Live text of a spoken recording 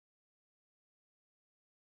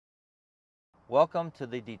Welcome to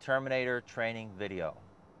the Determinator training video.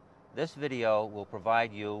 This video will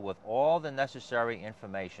provide you with all the necessary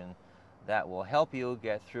information that will help you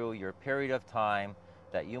get through your period of time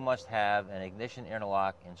that you must have an ignition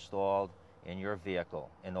interlock installed in your vehicle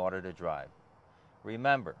in order to drive.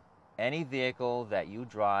 Remember, any vehicle that you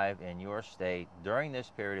drive in your state during this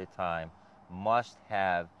period of time must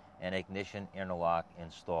have an ignition interlock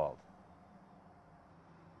installed.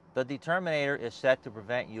 The Determinator is set to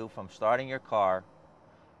prevent you from starting your car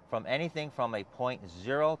from anything from a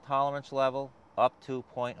 0.0 tolerance level up to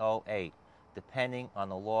 0.08, depending on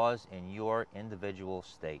the laws in your individual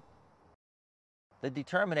state. The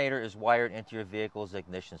Determinator is wired into your vehicle's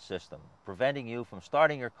ignition system, preventing you from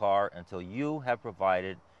starting your car until you have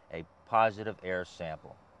provided a positive air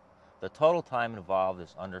sample. The total time involved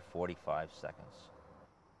is under 45 seconds.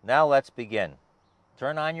 Now let's begin.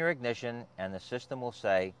 Turn on your ignition and the system will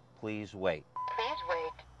say, "Please wait." Please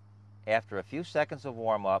wait. After a few seconds of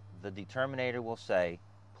warm-up, the Determinator will say,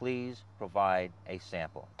 "Please provide a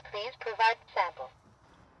sample." Please provide sample.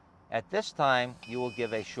 At this time, you will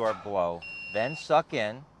give a short blow, then suck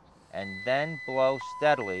in, and then blow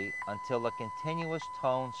steadily until a continuous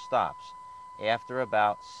tone stops after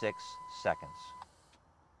about 6 seconds.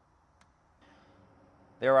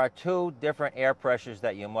 There are two different air pressures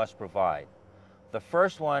that you must provide. The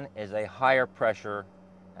first one is a higher pressure,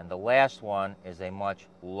 and the last one is a much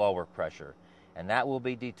lower pressure, and that will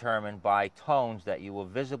be determined by tones that you will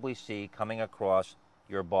visibly see coming across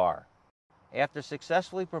your bar. After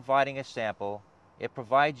successfully providing a sample, it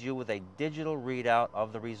provides you with a digital readout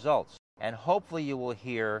of the results, and hopefully you will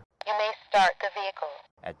hear, "You may start the vehicle."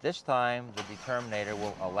 At this time, the Determinator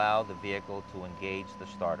will allow the vehicle to engage the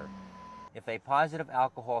starter. If a positive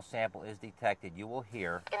alcohol sample is detected, you will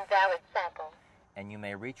hear, "Invalid sample." and you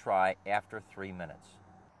may retry after 3 minutes.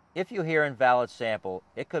 If you hear invalid sample,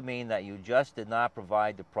 it could mean that you just did not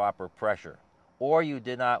provide the proper pressure, or you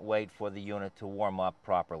did not wait for the unit to warm up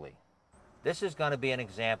properly. This is going to be an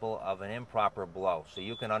example of an improper blow, so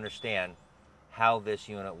you can understand how this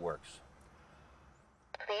unit works.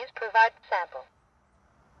 Please provide sample.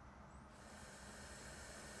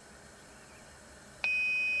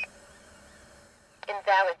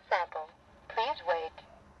 Invalid sample. Please wait.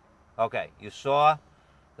 Okay, you saw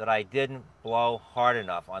that I didn't blow hard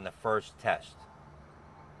enough on the first test.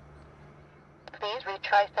 Please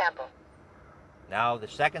retry sample. Now the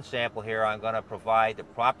second sample here, I'm going to provide the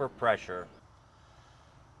proper pressure.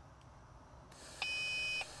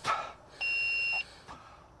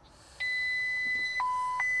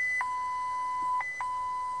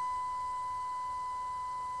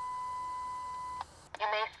 You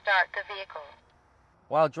may start the vehicle.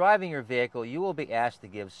 While driving your vehicle, you will be asked to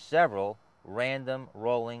give several random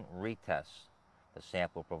rolling retests. The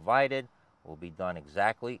sample provided will be done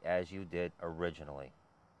exactly as you did originally.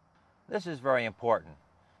 This is very important.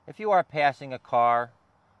 If you are passing a car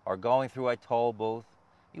or going through a toll booth,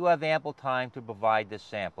 you have ample time to provide this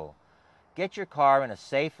sample. Get your car in a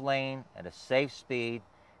safe lane at a safe speed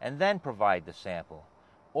and then provide the sample.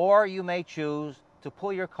 Or you may choose to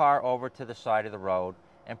pull your car over to the side of the road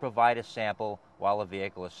and provide a sample while the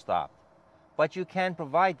vehicle is stopped. But you can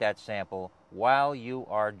provide that sample while you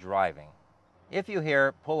are driving. If you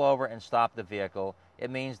hear "pull over and stop the vehicle,"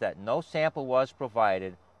 it means that no sample was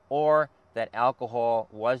provided or that alcohol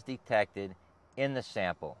was detected in the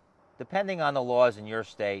sample. Depending on the laws in your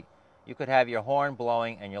state, you could have your horn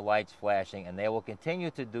blowing and your lights flashing, and they will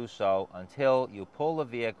continue to do so until you pull the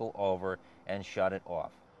vehicle over and shut it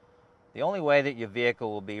off. The only way that your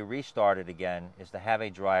vehicle will be restarted again is to have a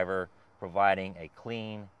driver providing a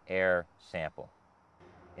clean air sample.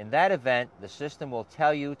 In that event, the system will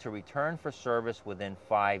tell you to return for service within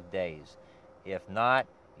 5 days. If not,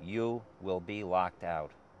 you will be locked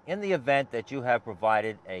out. In the event that you have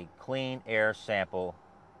provided a clean air sample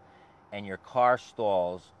and your car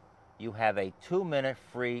stalls, you have a 2-minute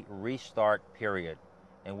free restart period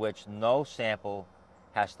in which no sample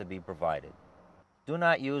has to be provided. Do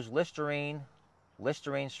not use Listerine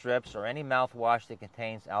strips, or any mouthwash that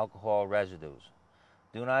contains alcohol residues.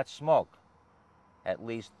 Do not smoke at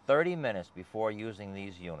least 30 minutes before using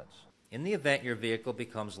these units. In the event your vehicle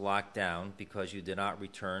becomes locked down because you did not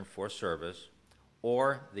return for service,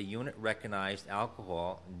 or the unit recognized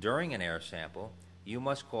alcohol during an air sample, you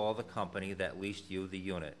must call the company that leased you the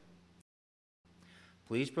unit.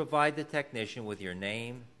 Please provide the technician with your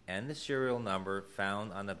name and the serial number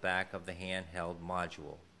found on the back of the handheld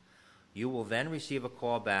module. You will then receive a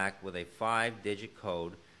call back with a 5-digit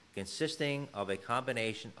code consisting of a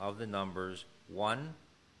combination of the numbers 1,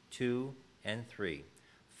 2, and 3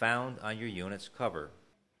 found on your unit's cover.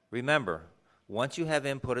 Remember, Once you have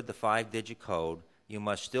inputted the 5-digit code, you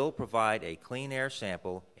must still provide a clean air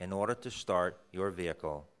sample in order to start your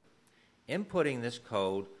vehicle. Inputting this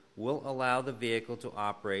code will allow the vehicle to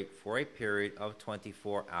operate for a period of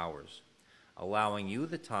 24 hours, allowing you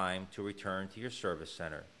the time to return to your service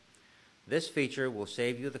center. This feature will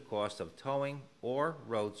save you the cost of towing or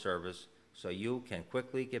road service so you can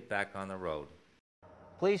quickly get back on the road.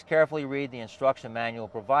 Please carefully read the instruction manual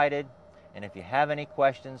provided, and if you have any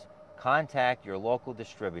questions, contact your local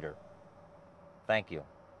distributor. Thank you.